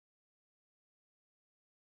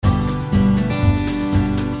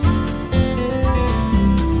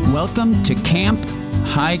Welcome to Camp,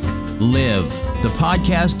 Hike, Live, the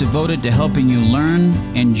podcast devoted to helping you learn,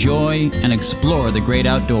 enjoy, and explore the great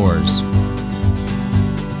outdoors.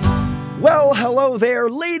 Well, hello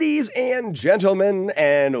there, ladies and gentlemen,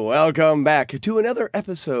 and welcome back to another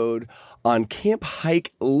episode on Camp,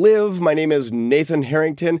 Hike, Live. My name is Nathan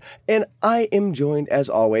Harrington, and I am joined, as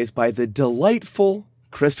always, by the delightful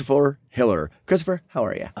Christopher Hiller. Christopher, how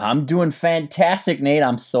are you? I'm doing fantastic, Nate.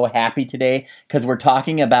 I'm so happy today because we're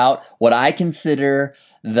talking about what I consider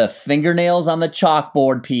the fingernails on the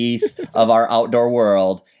chalkboard piece of our outdoor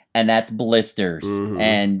world, and that's blisters. Mm-hmm.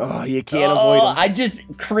 And you can't avoid them. I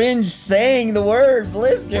just cringe saying the word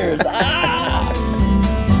blisters.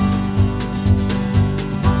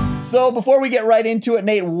 So before we get right into it,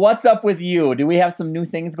 Nate, what's up with you? Do we have some new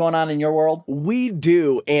things going on in your world? We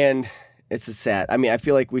do, and it's a sad. I mean, I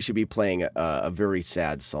feel like we should be playing a very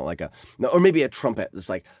sad song, or maybe a trumpet that's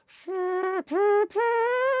like,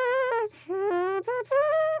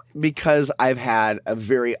 because I've had a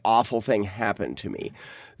very awful thing happen to me.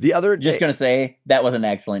 The other day, just going to say that was an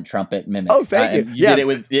excellent trumpet mimic. Oh, thank you. You did it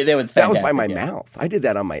with it was fantastic. That was by my mouth. I did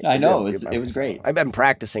that on my. I know it was great. I've been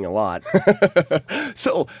practicing a lot.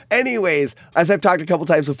 So, anyways, as I've talked a couple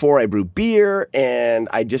times before, I brew beer, and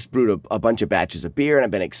I just brewed a bunch of batches of beer, and I've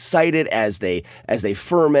been excited as they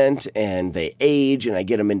ferment and they age, and I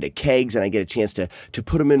get them into kegs, and I get a chance to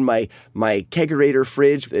put them in my kegerator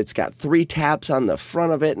fridge. It's got 3 taps on the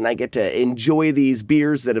front of it, and I get to enjoy these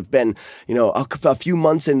beers that have been, a few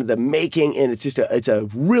months into the making, and it's a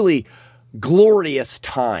really glorious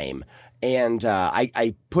time. And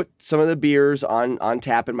I put some of the beers on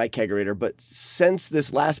tap in my kegerator, but since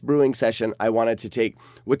this last brewing session, I wanted to take,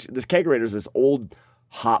 which this kegerator is this old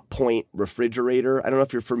Hot Point refrigerator. I don't know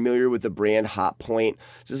if you're familiar with the brand Hot Point.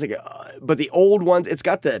 It's just but the old ones, it's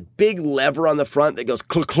got the big lever on the front that goes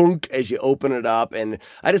clunk clunk as you open it up, and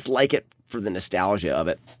I just like it for the nostalgia of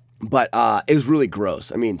it. But it was really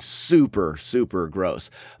gross. I mean, super, super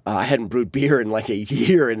gross. I hadn't brewed beer in like a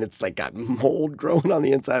year, and it's like got mold growing on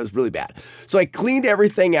the inside. It was really bad. So I cleaned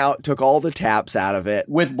everything out, took all the taps out of it.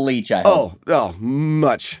 With bleach, I hope.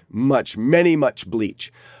 Much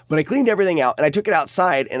bleach. But I cleaned everything out, and I took it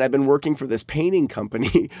outside, and I've been working for this painting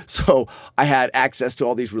company, so I had access to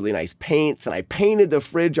all these really nice paints, and I painted the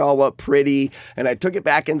fridge all up pretty, and I took it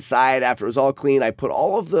back inside after it was all clean. I put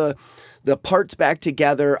all of the parts back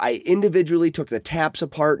together. I individually took the taps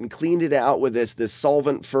apart and cleaned it out with this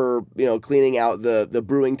solvent for, cleaning out the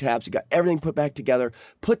brewing taps. You got everything put back together,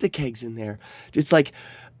 put the kegs in there. Just like,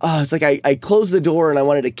 it's like I closed the door and I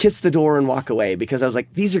wanted to kiss the door and walk away because I was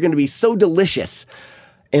like, these are going to be so delicious.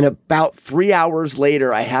 And about 3 hours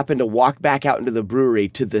later, I happened to walk back out into the brewery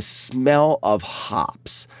to the smell of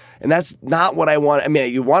hops. And that's not what I want. I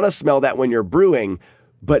mean, you want to smell that when you're brewing,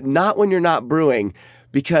 but not when you're not brewing,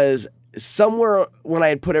 because somewhere when I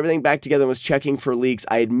had put everything back together and was checking for leaks,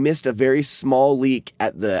 I had missed a very small leak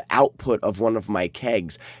at the output of one of my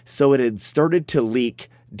kegs. So it had started to leak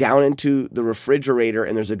down into the refrigerator,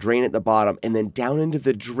 and there's a drain at the bottom, and then down into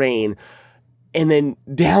the drain, and then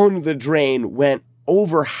down the drain went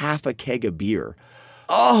over half a keg of beer.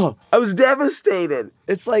 Oh, I was devastated.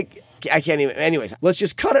 It's like, I can't even. Anyways, let's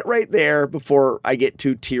just cut it right there before I get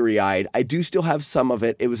too teary-eyed. I do still have some of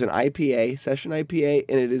it. It was an IPA, session IPA,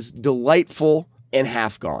 and it is delightful and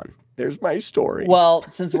half gone. There's my story. Well,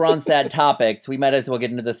 since we're on sad topics, we might as well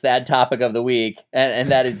get into the sad topic of the week,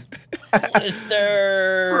 and that is blisters.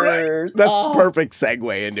 Right. That's the perfect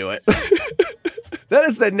segue into it. That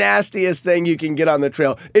is the nastiest thing you can get on the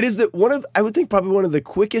trail. It is I would think probably one of the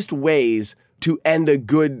quickest ways to end a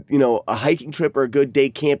good, a hiking trip or a good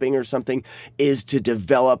day camping or something is to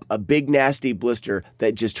develop a big nasty blister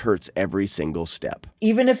that just hurts every single step.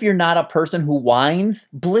 Even if you're not a person who whines,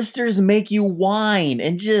 blisters make you whine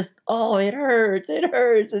and just, it hurts.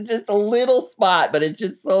 It's just a little spot, but it's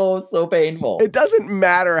just so painful. It doesn't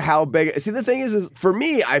matter how big. See, the thing is for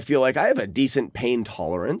me, I feel like I have a decent pain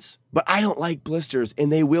tolerance, but I don't like blisters,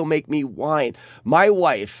 and they will make me whine. My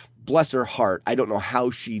wife, bless her heart, I don't know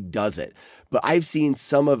how she does it, but I've seen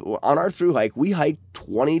on our thru hike, we hiked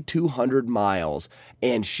 2,200 miles,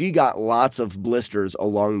 and she got lots of blisters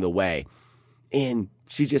along the way, and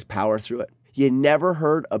she just powered through it. You never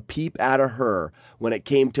heard a peep out of her when it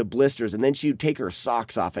came to blisters, and then she would take her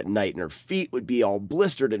socks off at night, and her feet would be all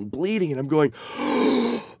blistered and bleeding, and I'm going,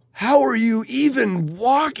 how are you even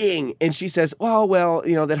walking? And she says, well,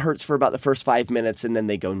 that hurts for about the first 5 minutes, and then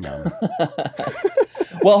they go numb.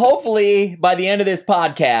 Well, hopefully by the end of this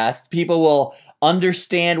podcast, people will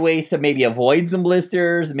understand ways to maybe avoid some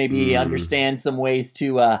blisters, maybe understand some ways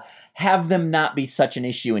to have them not be such an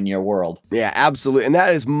issue in your world. Yeah, absolutely. And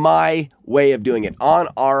that is my way of doing it. On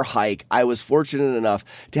our hike, I was fortunate enough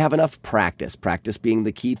to have enough practice being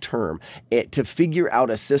the key term, to figure out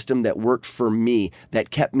a system that worked for me, that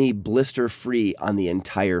kept me blister free on the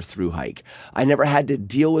entire through hike. I never had to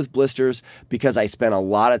deal with blisters because I spent a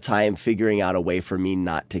lot of time figuring out a way for me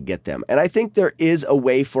not to get them. And I think there is a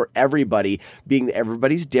way for everybody, being that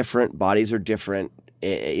everybody's different, bodies are different.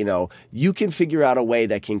 You can figure out a way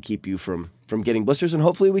that can keep you from getting blisters, and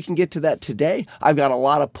hopefully we can get to that today. I've got a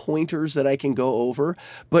lot of pointers that I can go over,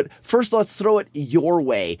 but first let's throw it your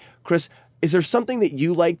way. Chris, is there something that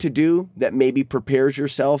you like to do that maybe prepares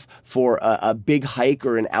yourself for a big hike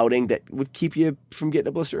or an outing that would keep you from getting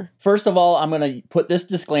a blister? First of all, I'm going to put this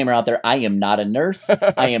disclaimer out there. I am not a nurse.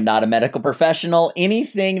 I am not a medical professional.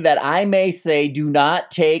 Anything that I may say, do not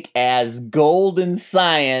take as golden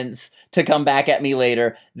science to come back at me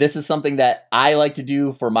later. This is something that I like to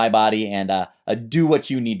do for my body, and do what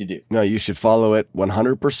you need to do. No, you should follow it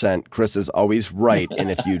 100%. Chris is always right, and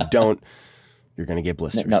if you don't, you're going to get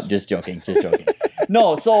blisters. No, just joking.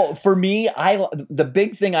 No, so for me, the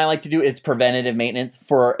big thing I like to do is preventative maintenance.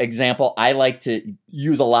 For example, I like to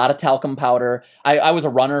use a lot of talcum powder. I was a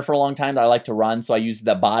runner for a long time. I like to run, so I use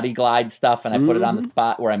the Body Glide stuff, and I put it on the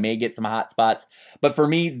spot where I may get some hot spots. But for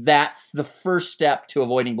me, that's the first step to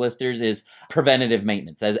avoiding blisters is preventative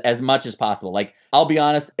maintenance as much as possible. Like, I'll be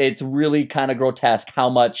honest, it's really kind of grotesque how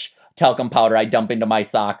much talcum powder I dump into my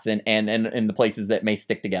socks and in the places that may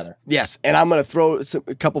stick together. Yes, and I'm going to throw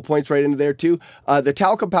a couple points right into there too. The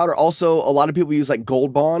talcum powder also, a lot of people use like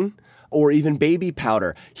Gold Bond or even baby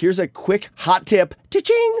powder. Here's a quick hot tip,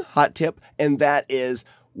 cha-ching, hot tip, and that is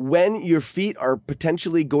when your feet are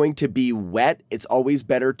potentially going to be wet, it's always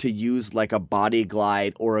better to use like a Body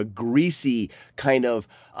Glide or a greasy kind of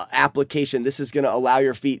application. This is going to allow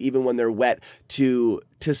your feet, even when they're wet, to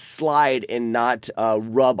slide and not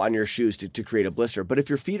rub on your shoes to create a blister. But if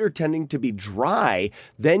your feet are tending to be dry,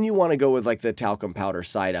 then you want to go with like the talcum powder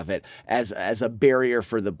side of it as a barrier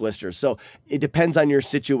for the blisters. So it depends on your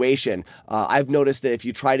situation. I've noticed that if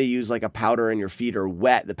you try to use like a powder and your feet are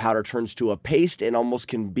wet, the powder turns to a paste and almost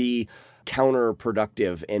can be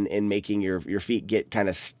counterproductive in making your feet get kind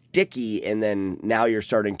of sticky, and then now you're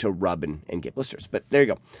starting to rub and get blisters. But there you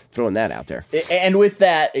go, throwing that out there. And with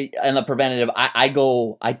that, and the preventative, I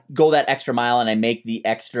go that extra mile, and I make the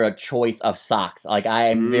extra choice of socks. Like, I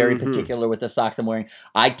am very particular with the socks I'm wearing.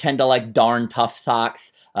 I tend to like Darn Tough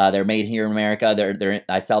socks. They're made here in America.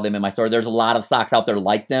 I sell them in my store. There's a lot of socks out there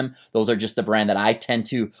like them. Those are just the brand that I tend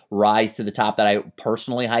to rise to the top that I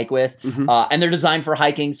personally hike with. And they're designed for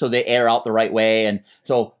hiking, so they air out the right way. And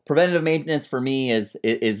so preventative maintenance for me is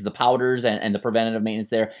the powders and the preventative maintenance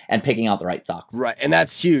there, and picking out the right socks. Right, and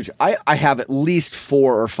that's huge. I have at least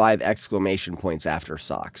 4 or 5 exclamation points after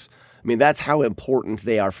socks. I mean, that's how important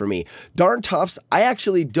they are for me. Darn Toughs, I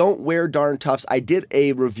actually don't wear Darn Toughs. I did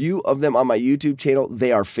a review of them on my YouTube channel.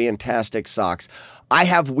 They are fantastic socks. I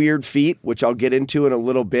have weird feet, which I'll get into in a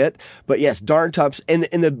little bit. But yes, Darn Toughs. And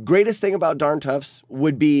the greatest thing about Darn Toughs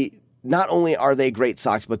would be not only are they great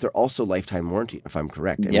socks, but they're also lifetime warranty, if I'm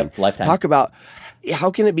correct. Lifetime. Talk about how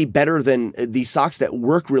can it be better than these socks that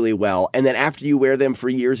work really well, and then after you wear them for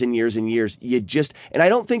years and years and years, and I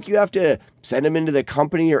don't think you have to send them into the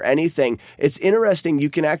company or anything. It's interesting. You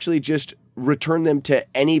can actually just return them to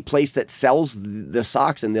any place that sells the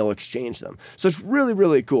socks and they'll exchange them. So it's really,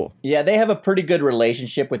 really cool. Yeah, they have a pretty good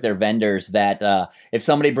relationship with their vendors that if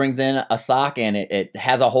somebody brings in a sock and it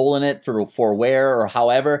has a hole in it for wear or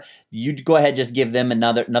however, you go ahead, just give them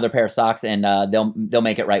another pair of socks, and they'll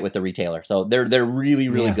make it right with the retailer. So they're really,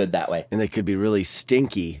 really good that way. And they could be really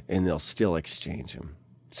stinky and they'll still exchange them.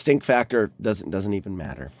 Stink factor doesn't even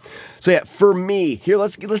matter. So yeah, for me, here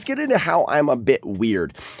let's get into how I'm a bit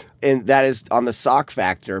weird. And that is on the sock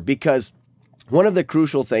factor, because one of the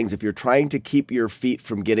crucial things if you're trying to keep your feet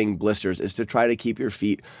from getting blisters is to try to keep your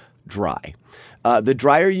feet dry. The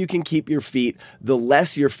drier you can keep your feet, the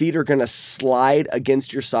less your feet are going to slide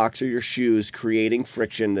against your socks or your shoes, creating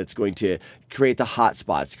friction that's going to create the hot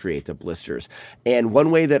spots, create the blisters. And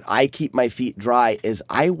one way that I keep my feet dry is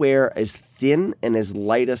I wear as thin and as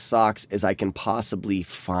light a socks as I can possibly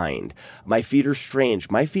find. My feet are strange.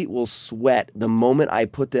 My feet will sweat the moment I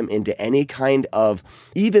put them into any kind of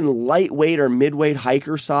even lightweight or midweight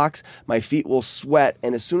hiker socks. My feet will sweat,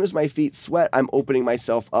 and as soon as my feet sweat, I'm opening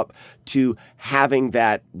myself up to having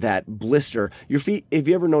that blister. Your feet, if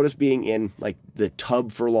you ever notice being in like the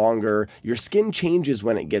tub for longer, your skin changes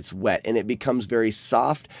when it gets wet and it becomes very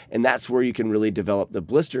soft, and that's where you can really develop the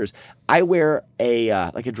blisters. I wear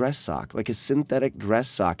like a dress sock, like a synthetic dress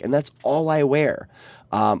sock, and that's all I wear.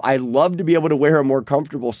 I love to be able to wear a more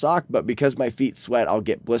comfortable sock, but because my feet sweat, I'll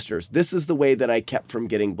get blisters. This is the way that I kept from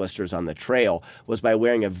getting blisters on the trail, was by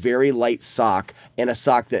wearing a very light sock and a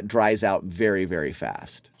sock that dries out very, very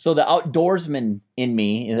fast. So the outdoorsman in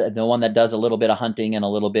me, the one that does a little bit of hunting and a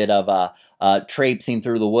little bit of traipsing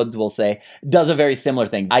through the woods, we'll say, does a very similar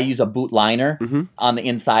thing. I use a boot liner on the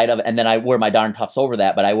inside of it, and then I wear my Darn Toughs over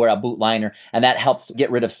that, but I wear a boot liner, and that helps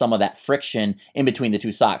get rid of some of that friction in between the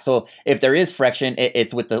two socks. So if there is friction,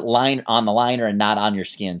 it's with the line on the liner and not on your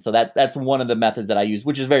skin. So that's one of the methods that I use,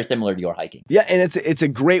 which is very similar to your hiking. Yeah, and it's a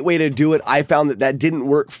great way to do it. I found that didn't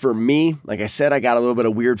work for me. Like I said, I got a little bit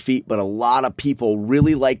of weird feet, but a lot of people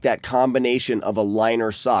really like that combination of a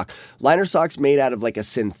liner sock. Liner sock's made out of like a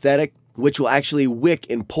synthetic, which will actually wick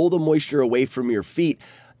and pull the moisture away from your feet,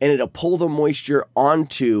 and it'll pull the moisture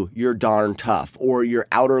onto your Darn Tough or your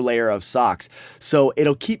outer layer of socks. So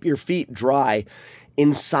it'll keep your feet dry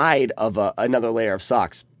inside of another layer of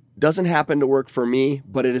socks. Doesn't happen to work for me,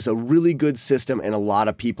 but it is a really good system and a lot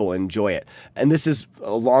of people enjoy it. And this is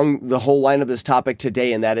along the whole line of this topic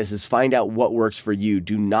today, and that is find out what works for you.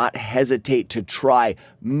 Do not hesitate to try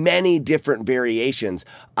many different variations.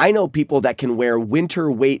 I know people that can wear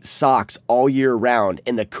winter weight socks all year round,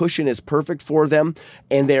 and the cushion is perfect for them,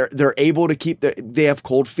 and they're able to keep they have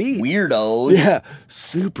cold feet. Weirdos. Yeah,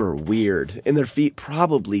 super weird. And their feet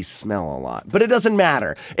probably smell a lot, but it doesn't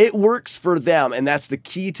matter. It works for them, and that's the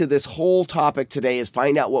key to this whole topic today, is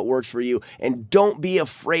find out what works for you, and don't be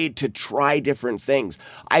afraid to try different things.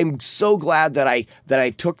 I'm so glad that I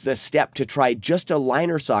took the step to try just a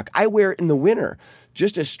liner sock. I wear it in the winter,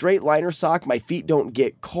 just a straight liner sock. My feet don't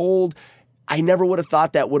get cold. I never would have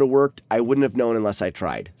thought that would have worked. I wouldn't have known unless I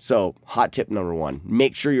tried. So hot tip number 1,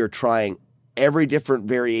 make sure you're trying every different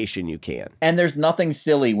variation you can. And there's nothing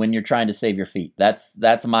silly when you're trying to save your feet.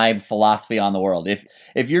 That's my philosophy on the world.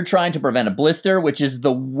 If you're trying to prevent a blister, which is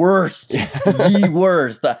the worst, the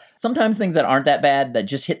worst. Sometimes things that aren't that bad, that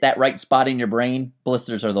just hit that right spot in your brain,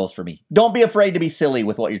 blisters are those for me. Don't be afraid to be silly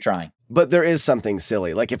with what you're trying. But there is something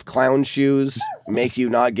silly. Like if clown shoes make you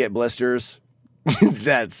not get blisters,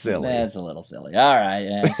 that's silly. That's a little silly. All right.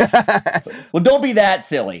 Yeah. Well, don't be that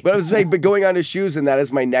silly. But I was saying, but going on to shoes, and that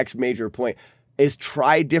is my next major point, is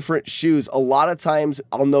try different shoes. A lot of times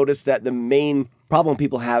I'll notice that the main problem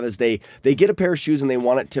people have is they get a pair of shoes and they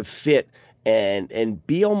want it to fit and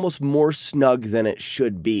be almost more snug than it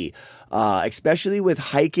should be. Especially with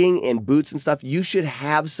hiking and boots and stuff, you should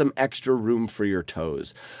have some extra room for your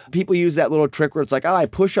toes. People use that little trick where it's like, I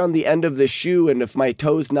push on the end of the shoe, and if my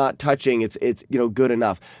toe's not touching, it's good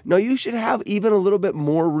enough. No, you should have even a little bit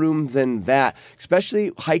more room than that,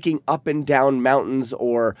 especially hiking up and down mountains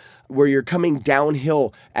or where you're coming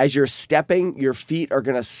downhill. As you're stepping, your feet are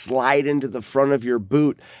going to slide into the front of your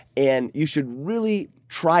boot, and you should really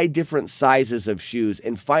try different sizes of shoes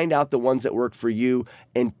and find out the ones that work for you.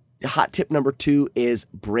 And hot tip number 2 is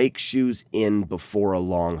break shoes in before a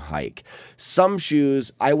long hike. Some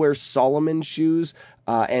shoes, I wear Salomon shoes,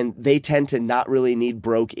 and they tend to not really need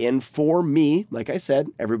broke in for me. Like I said,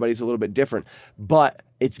 everybody's a little bit different, but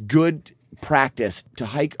it's good practice to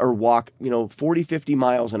hike or walk, 40, 50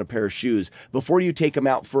 miles in a pair of shoes before you take them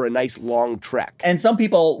out for a nice long trek. And some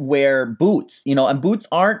people wear boots, and boots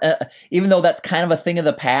aren't, even though that's kind of a thing of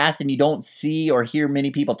the past and you don't see or hear many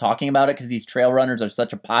people talking about it because these trail runners are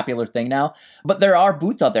such a popular thing now, but there are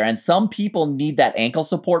boots out there, and some people need that ankle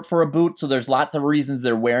support for a boot. So there's lots of reasons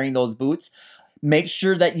they're wearing those boots. Make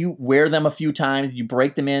sure that you wear them a few times, you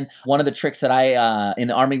break them in. One of the tricks that in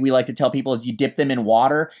the Army, we like to tell people is you dip them in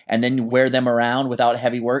water and then you wear them around without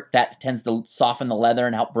heavy work. That tends to soften the leather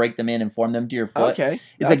and help break them in and form them to your foot. Okay.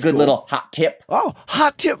 It's a good little hot tip. Oh,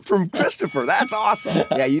 hot tip from Christopher. That's awesome.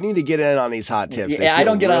 Yeah, you need to get in on these hot tips. Yeah, I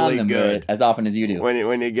don't get really on them good as often as you do.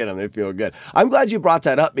 When you get them, they feel good. I'm glad you brought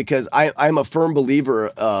that up because I'm a firm believer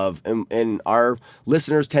of, and our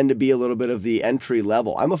listeners tend to be a little bit of the entry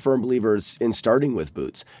level. I'm a firm believer in starting with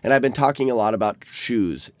boots. And I've been talking a lot about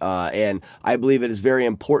shoes. And I believe it is very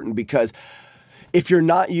important because if you're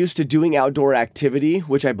not used to doing outdoor activity,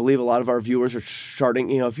 which I believe a lot of our viewers are starting,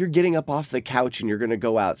 if you're getting up off the couch and you're going to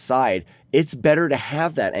go outside, it's better to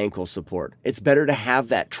have that ankle support. It's better to have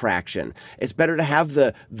that traction. It's better to have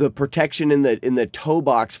the protection in the toe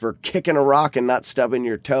box for kicking a rock and not stubbing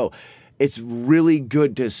your toe. It's really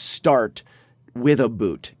good to start with a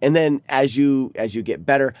boot. And then as you get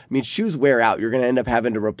better, I mean, shoes wear out. You're going to end up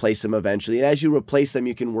having to replace them eventually. And as you replace them,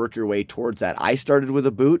 you can work your way towards that. I started with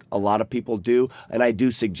a boot. A lot of people do. And I do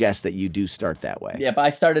suggest that you do start that way. Yep,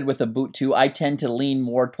 I started with a boot too. I tend to lean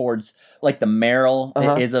more towards like the Merrell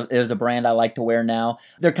is a brand I like to wear now.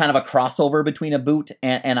 They're kind of a crossover between a boot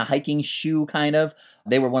and a hiking shoe kind of.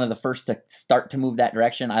 They were one of the first to start to move that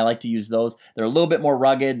direction. I like to use those. They're a little bit more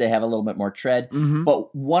rugged. They have a little bit more tread.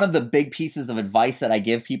 But one of the big pieces of advice that I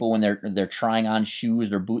give people when they're trying on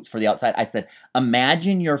shoes or boots for the outside, I said,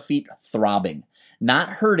 imagine your feet throbbing, not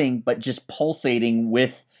hurting, but just pulsating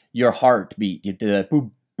with your heartbeat. You do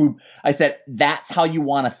boop, boop. I said, that's how you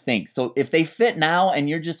want to think. So if they fit now and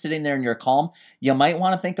you're just sitting there and you're calm, you might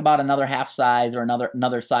want to think about another half size or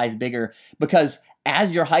another size bigger, because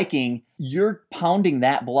as you're hiking, you're pounding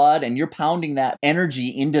that blood and you're pounding that energy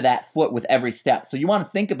into that foot with every step. So you want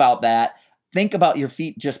to think about that. Think about your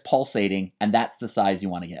feet just pulsating, and that's the size you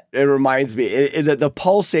want to get. It reminds me, the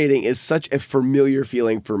pulsating is such a familiar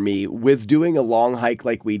feeling for me. With doing a long hike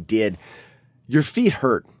like we did, your feet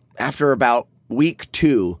hurt after about week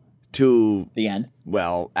 2 to the end.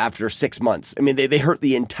 Well, after 6 months. I mean, they hurt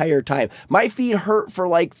the entire time. My feet hurt for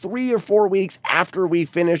like 3 or 4 weeks after we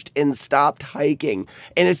finished and stopped hiking.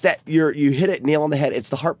 And it's that you hit it nail on the head. It's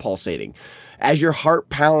the heart pulsating. As your heart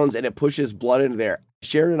pounds and it pushes blood into there.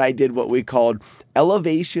 Sharon and I did what we called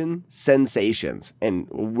elevation sensations. And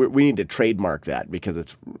we need to trademark that because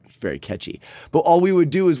it's very catchy. But all we would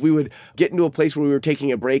do is we would get into a place where we were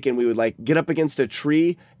taking a break and we would like get up against a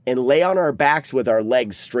tree and lay on our backs with our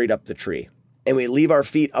legs straight up the tree. And we leave our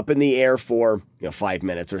feet up in the air for 5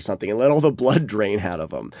 minutes or something and let all the blood drain out of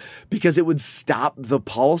them, because it would stop the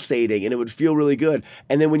pulsating and it would feel really good.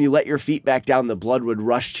 And then when you let your feet back down, the blood would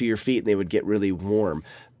rush to your feet and they would get really warm.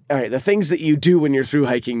 All right, the things that you do when you're through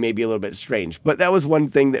hiking may be a little bit strange, but that was one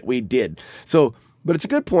thing that we did. So, but it's a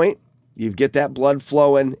good point. You get that blood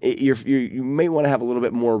flowing. You may want to have a little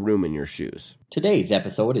bit more room in your shoes. Today's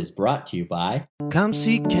episode is brought to you by... Come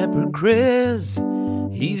see Camper Chris.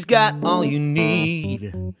 He's got all you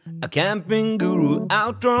need. A camping guru,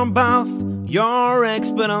 outdoor buff, your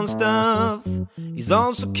expert on stuff. He's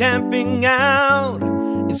also camping out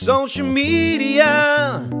in social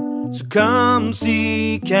media. So come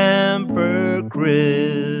see Camper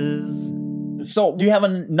Chris. So do you have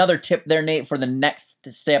another tip there, Nate, for the next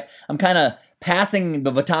step? I'm kind of passing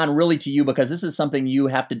the baton really to you because this is something you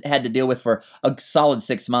had to deal with for a solid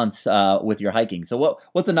 6 months with your hiking. So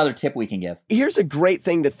what's another tip we can give? Here's a great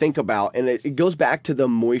thing to think about, and it goes back to the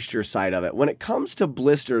moisture side of it. When it comes to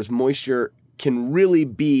blisters, moisture can really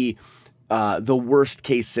be the worst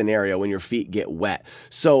case scenario when your feet get wet.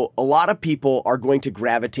 So a lot of people are going to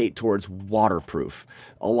gravitate towards waterproof.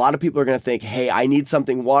 A lot of people are going to think, hey, I need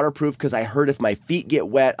something waterproof because I heard if my feet get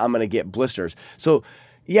wet, I'm going to get blisters. So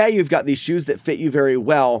yeah, you've got these shoes that fit you very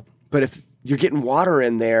well, but if you're getting water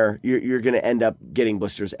in there, you're going to end up getting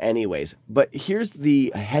blisters anyways. But here's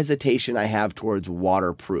the hesitation I have towards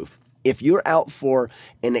waterproof. If you're out for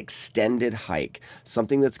an extended hike,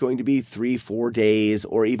 something that's going to be 3-4 days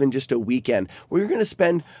or even just a weekend where you're going to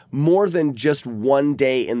spend more than just one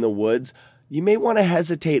day in the woods, you may want to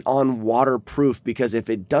hesitate on waterproof, because if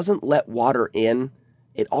it doesn't let water in,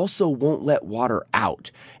 it also won't let water out.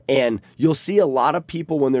 And you'll see a lot of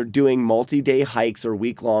people when they're doing multi-day hikes or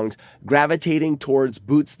week-longs gravitating towards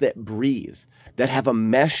boots that breathe, that have a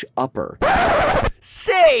mesh upper.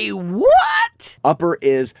 Say what? Upper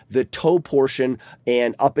is the toe portion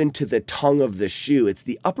and up into the tongue of the shoe. It's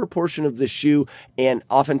the upper portion of the shoe, and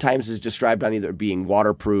oftentimes is described on either being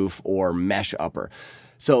waterproof or mesh upper.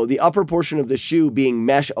 So the upper portion of the shoe being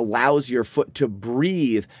mesh allows your foot to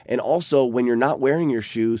breathe, and also when you're not wearing your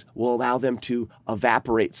shoes will allow them to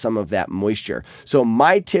evaporate some of that moisture. So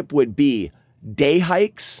my tip would be day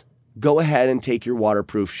hikes, go ahead and take your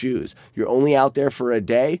waterproof shoes. You're only out there for a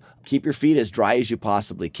day. Keep your feet as dry as you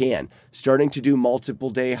possibly can. Starting to do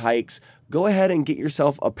multiple day hikes, go ahead and get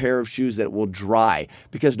yourself a pair of shoes that will dry,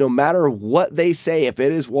 because no matter what they say, if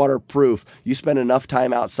it is waterproof, you spend enough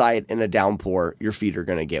time outside in a downpour, your feet are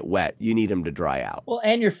going to get wet. You need them to dry out. Well,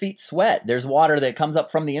 and your feet sweat. There's water that comes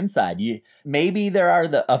up from the inside. Maybe there are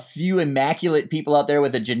a few immaculate people out there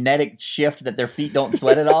with a genetic shift that their feet don't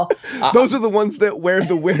sweat at all. Those are the ones that wear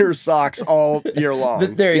the winter socks all year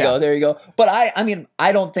long. There you go. But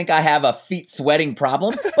I don't think I have a feet sweating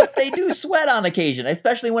problem, but they do sweat on occasion,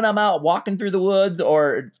 especially when I'm out walking through the woods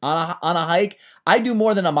or on a hike. I do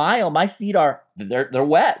more than a mile. My feet they're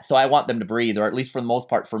wet, so I want them to breathe, or at least for the most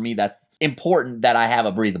part, for me, that's important that I have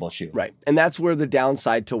a breathable shoe. Right. And that's where the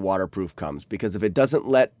downside to waterproof comes, because if it doesn't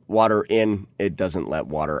let water in, it doesn't let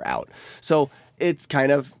water out. So it's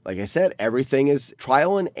kind of, like I said, everything is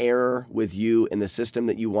trial and error with you in the system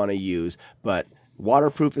that you want to use. But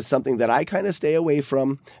waterproof is something that I kind of stay away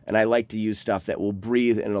from, and I like to use stuff that will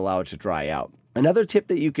breathe and allow it to dry out. Another tip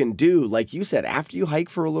that you can do, like you said, after you hike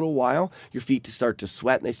for a little while, your feet start to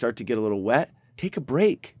sweat and they start to get a little wet, take a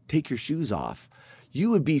break, take your shoes off.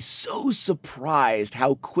 You would be so surprised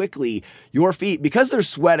how quickly your feet, because they're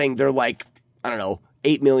sweating, they're like,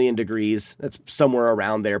 8 million degrees. That's somewhere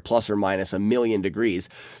around there, plus or minus 1 million degrees.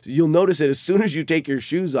 So you'll notice that as soon as you take your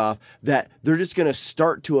shoes off, that they're just going to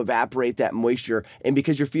start to evaporate that moisture. And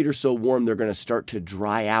because your feet are so warm, they're going to start to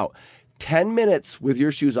dry out. 10 minutes with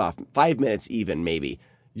your shoes off, 5 minutes even maybe,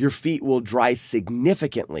 your feet will dry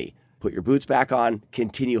significantly. Put your boots back on,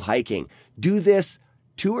 continue hiking. Do this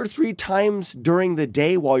 2 or 3 times during the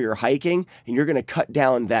day while you're hiking, and you're going to cut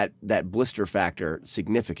down that blister factor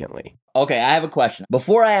significantly. Okay, I have a question.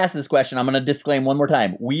 Before I ask this question, I'm going to disclaim one more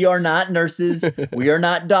time. We are not nurses. We are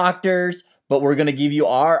not doctors, but we're going to give you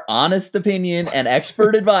our honest opinion and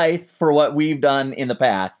expert advice for what we've done in the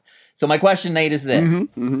past. So my question, Nate, is this.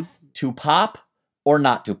 To pop or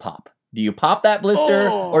not to pop? Do you pop that blister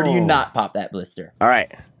or do you not pop that blister? All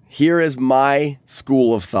right, here is my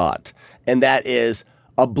school of thought, and that is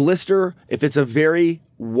a blister, if it's a very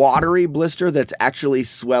watery blister that's actually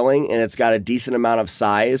swelling and it's got a decent amount of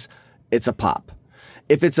size, it's a pop.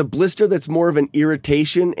 If it's a blister that's more of an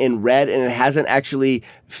irritation and red and it hasn't actually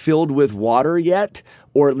filled with water yet,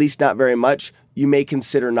 or at least not very much, you may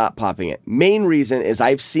consider not popping it. Main reason is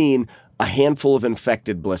I've seen a handful of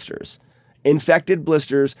infected blisters. Infected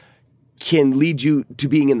blisters can lead you to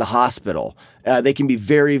being in the hospital. They can be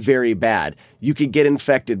very, very bad. You could get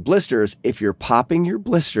infected blisters if you're popping your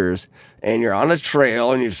blisters and you're on a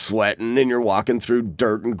trail and you're sweating and you're walking through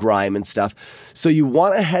dirt and grime and stuff. So you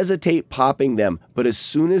want to hesitate popping them, but as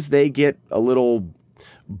soon as they get a little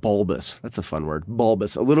bulbous, that's a fun word,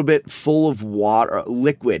 bulbous, a little bit full of water,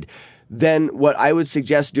 liquid, then what I would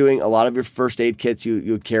suggest doing, a lot of your first aid kits, you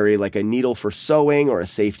would carry like a needle for sewing or a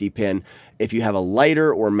safety pin. If you have a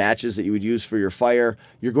lighter or matches that you would use for your fire,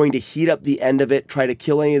 you're going to heat up the end of it, try to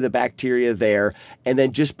kill any of the bacteria there, and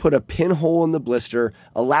then just put a pinhole in the blister.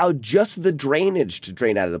 Allow just the drainage to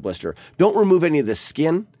drain out of the blister. Don't remove any of the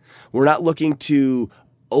skin. We're not looking to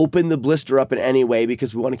open the blister up in any way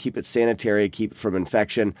because we want to keep it sanitary, keep it from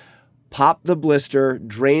infection. Pop the blister,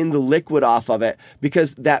 drain the liquid off of it,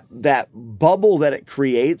 because that bubble that it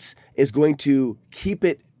creates is going to keep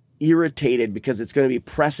it irritated because it's going to be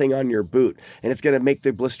pressing on your boot and it's going to make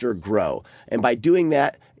the blister grow. And by doing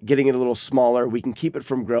that, getting it a little smaller, we can keep it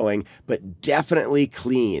from growing, but definitely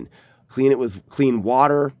clean. Clean it with clean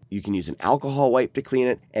water. You can use an alcohol wipe to clean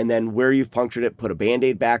it. And then where you've punctured it, put a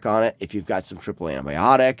Band-Aid back on it. If you've got some triple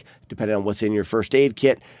antibiotic, depending on what's in your first aid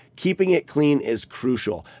kit, keeping it clean is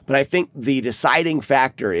crucial. But I think the deciding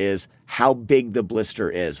factor is how big the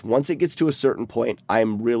blister is. Once it gets to a certain point,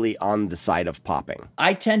 I'm really on the side of popping.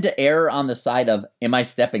 I tend to err on the side of, am I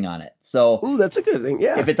stepping on it? So, ooh, that's a good thing,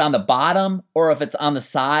 yeah. If it's on the bottom or if it's on the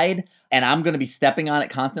side and I'm going to be stepping on it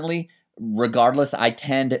constantly, regardless,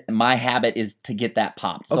 my habit is to get that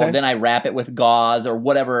popped. So then I wrap it with gauze or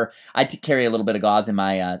whatever. I carry a little bit of gauze in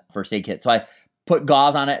my first aid kit. So I put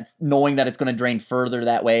gauze on it, knowing that it's going to drain further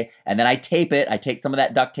that way. And then I tape it. I take some of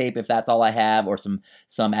that duct tape if that's all I have, or some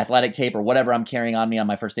athletic tape or whatever I'm carrying on me on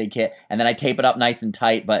my first aid kit. And then I tape it up nice and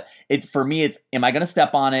tight. But for me, am I going to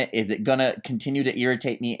step on it? Is it going to continue to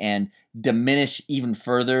irritate me and diminish even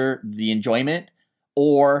further the enjoyment?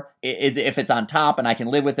 Or if it's on top and I can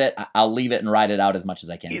live with it, I'll leave it and ride it out as much as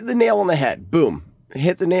I can. The nail on the head. Boom.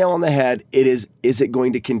 Hit the nail on the head. Is it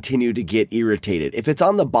going to continue to get irritated? If it's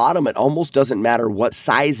on the bottom, it almost doesn't matter what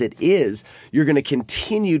size it is. You're going to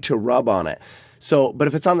continue to rub on it. So, but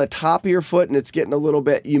if it's on the top of your foot and it's getting a little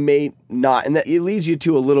bit, you may not. And that it leads you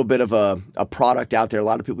to a little bit of a product out there. A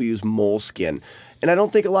lot of people use Moleskin. And I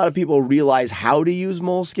don't think a lot of people realize how to use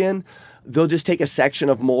Moleskin. They'll just take a section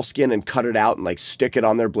of Moleskin and cut it out and like stick it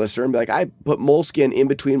on their blister and be like, I put Moleskin in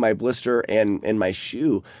between my blister and my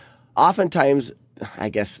shoe. Oftentimes, I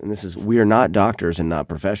guess, and we're not doctors and not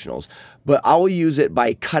professionals, but I will use it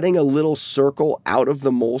by cutting a little circle out of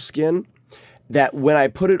the Moleskin that when I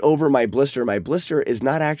put it over my blister is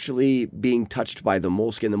not actually being touched by the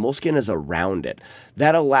Moleskin. The Moleskin is around it.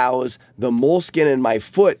 That allows the Moleskin in my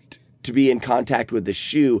foot to be in contact with the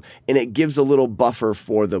shoe, and it gives a little buffer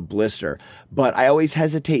for the blister. But I always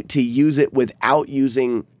hesitate to use it without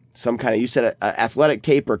using some kind of, you said athletic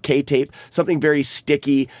tape or K-tape, something very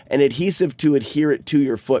sticky and adhesive to adhere it to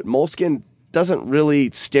your foot. Moleskin doesn't really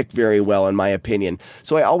stick very well in my opinion.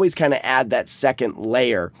 So I always kind of add that second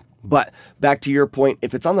layer. But back to your point,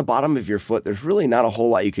 if it's on the bottom of your foot, there's really not a whole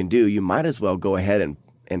lot you can do. You might as well go ahead and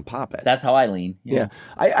pop it. That's how I lean. Yeah.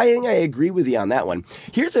 I think I agree with you on that one.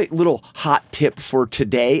 Here's a little hot tip for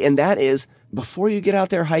today, and that is before you get out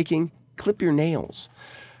there hiking, clip your nails.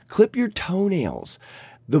 Clip your toenails.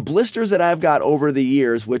 The blisters that I've got over the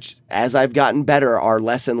years, which as I've gotten better are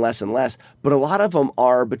less and less and less, but a lot of them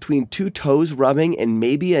are between two toes rubbing and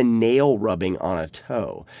maybe a nail rubbing on a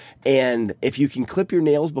toe. And if you can clip your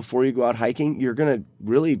nails before you go out hiking, you're going to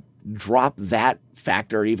really drop that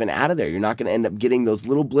factor even out of there. You're not going to end up getting those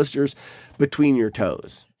little blisters between your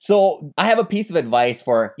toes. So I have a piece of advice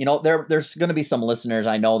for, there's going to be some listeners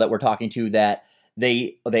I know that we're talking to that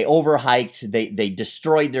they overhiked, they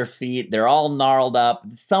destroyed their feet, they're all gnarled up,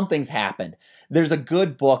 something's happened. There's a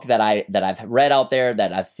good book that I've read out there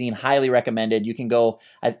that I've seen highly recommended. You can go,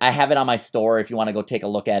 I have it on my store if you want to go take a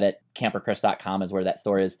look at it. camperchris.com is where that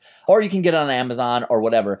store is. Or you can get it on Amazon or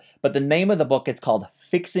whatever. But the name of the book is called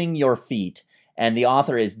Fixing Your Feet. And the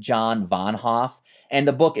author is John Von Hoff. And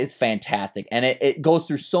the book is fantastic. And it goes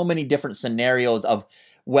through so many different scenarios of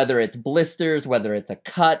whether it's blisters, whether it's a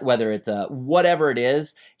cut, whether it's a whatever it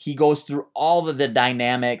is. He goes through all of the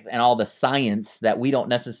dynamics and all the science that we don't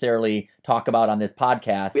necessarily talk about on this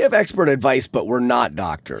podcast. We have expert advice, but we're not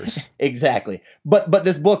doctors. Exactly. But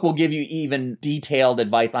this book will give you even detailed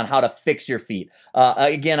advice on how to fix your feet.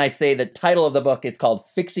 Again, I say the title of the book is called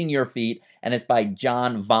Fixing Your Feet, and it's by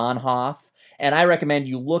John Von Hoff. And I recommend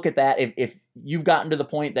you look at that if you've gotten to the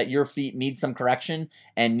point that your feet need some correction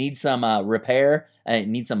and need some repair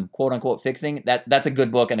and need some quote-unquote fixing. That's a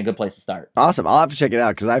good book and a good place to start. Awesome. I'll have to check it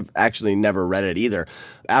out because I've actually never read it either.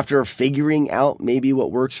 After figuring out maybe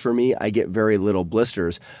what works for me, I get very little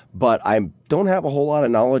blisters, but I don't have a whole lot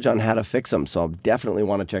of knowledge on how to fix them, so I'll definitely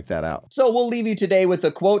want to check that out. So we'll leave you today with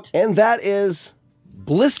a quote. And that is,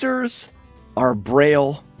 blisters are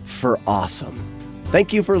Braille for awesome.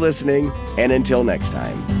 Thank you for listening, and until next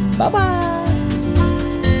time. Bye-bye.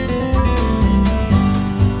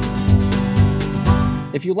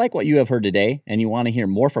 If you like what you have heard today and you want to hear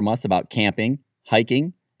more from us about camping,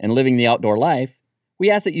 hiking, and living the outdoor life, we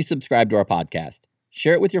ask that you subscribe to our podcast,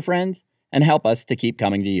 share it with your friends, and help us to keep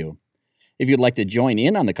coming to you. If you'd like to join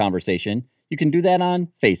in on the conversation, you can do that on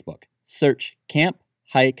Facebook. Search Camp,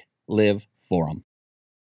 Hike, Live Forum.